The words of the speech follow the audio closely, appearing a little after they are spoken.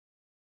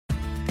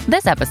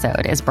This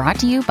episode is brought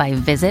to you by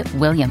Visit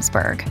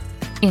Williamsburg.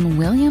 In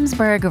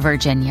Williamsburg,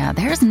 Virginia,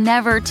 there's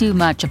never too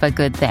much of a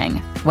good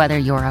thing. Whether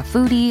you're a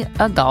foodie,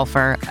 a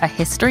golfer, a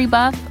history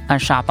buff, a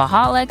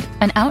shopaholic,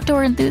 an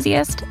outdoor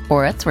enthusiast,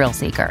 or a thrill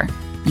seeker,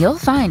 you'll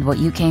find what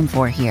you came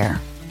for here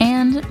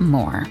and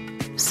more.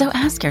 So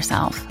ask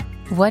yourself,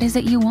 what is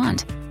it you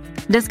want?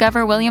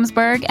 Discover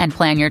Williamsburg and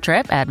plan your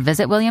trip at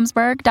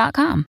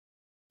visitwilliamsburg.com.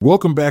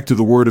 Welcome back to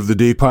the Word of the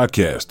Day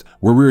podcast,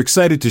 where we're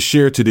excited to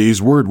share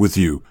today's word with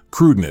you,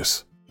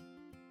 crudeness.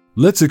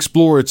 Let's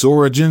explore its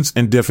origins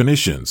and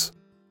definitions.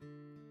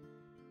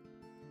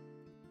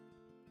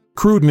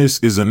 Crudeness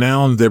is a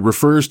noun that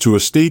refers to a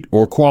state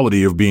or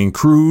quality of being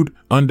crude,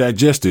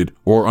 undigested,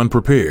 or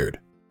unprepared.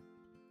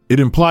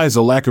 It implies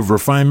a lack of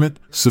refinement,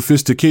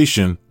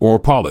 sophistication, or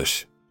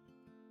polish.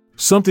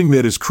 Something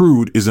that is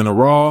crude is in a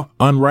raw,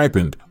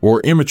 unripened,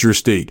 or immature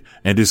state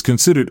and is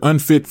considered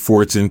unfit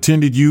for its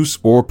intended use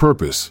or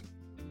purpose.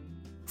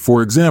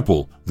 For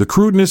example, the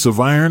crudeness of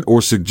iron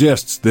ore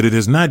suggests that it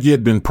has not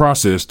yet been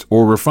processed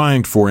or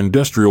refined for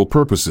industrial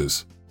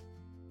purposes.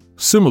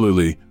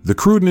 Similarly, the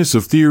crudeness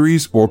of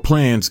theories or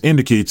plans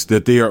indicates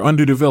that they are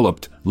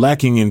underdeveloped,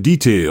 lacking in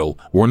detail,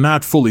 or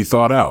not fully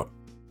thought out.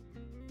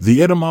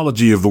 The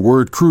etymology of the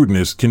word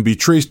crudeness can be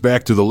traced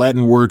back to the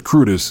Latin word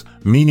crudus,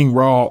 meaning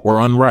raw or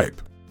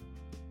unripe.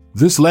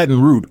 This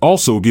Latin root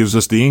also gives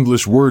us the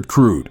English word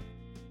crude.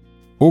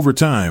 Over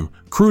time,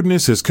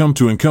 crudeness has come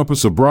to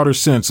encompass a broader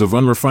sense of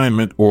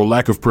unrefinement or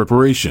lack of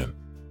preparation.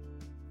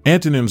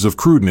 Antonyms of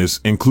crudeness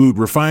include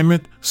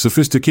refinement,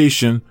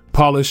 sophistication,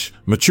 polish,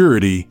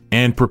 maturity,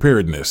 and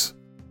preparedness.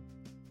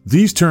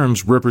 These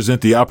terms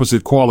represent the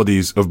opposite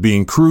qualities of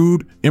being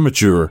crude,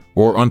 immature,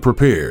 or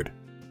unprepared.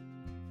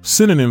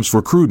 Synonyms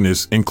for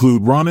crudeness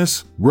include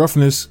rawness,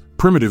 roughness,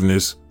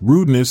 primitiveness,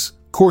 rudeness,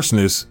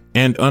 coarseness,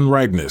 and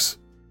unripeness.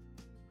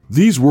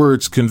 These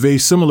words convey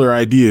similar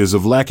ideas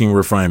of lacking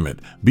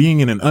refinement, being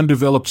in an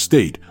undeveloped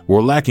state,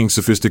 or lacking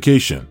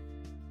sophistication.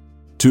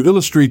 To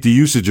illustrate the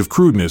usage of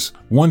crudeness,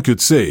 one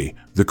could say,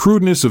 the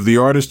crudeness of the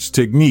artist's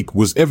technique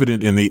was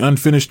evident in the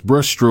unfinished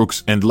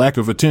brushstrokes and lack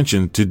of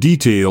attention to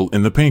detail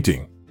in the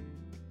painting.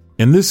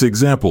 In this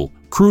example,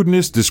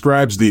 crudeness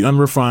describes the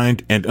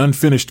unrefined and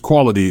unfinished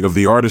quality of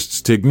the artist's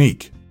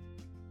technique.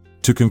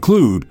 To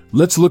conclude,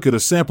 let's look at a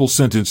sample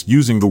sentence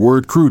using the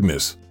word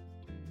crudeness.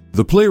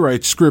 The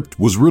playwright's script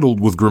was riddled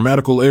with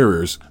grammatical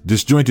errors,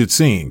 disjointed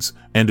scenes,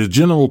 and a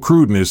general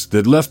crudeness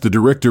that left the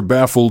director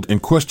baffled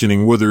and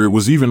questioning whether it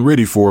was even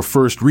ready for a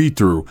first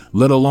read-through,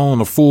 let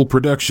alone a full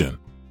production.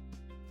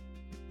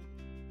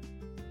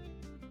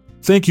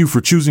 Thank you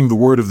for choosing the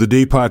Word of the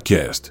Day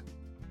podcast.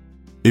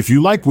 If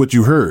you liked what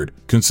you heard,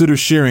 consider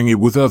sharing it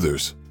with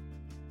others.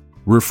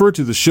 Refer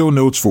to the show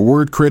notes for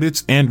word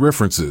credits and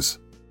references.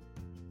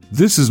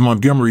 This is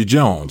Montgomery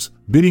Jones,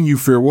 bidding you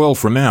farewell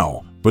for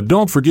now, but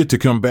don't forget to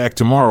come back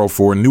tomorrow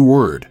for a new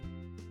word.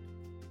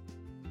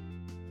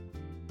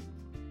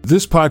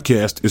 This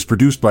podcast is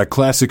produced by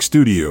Classic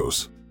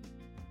Studios.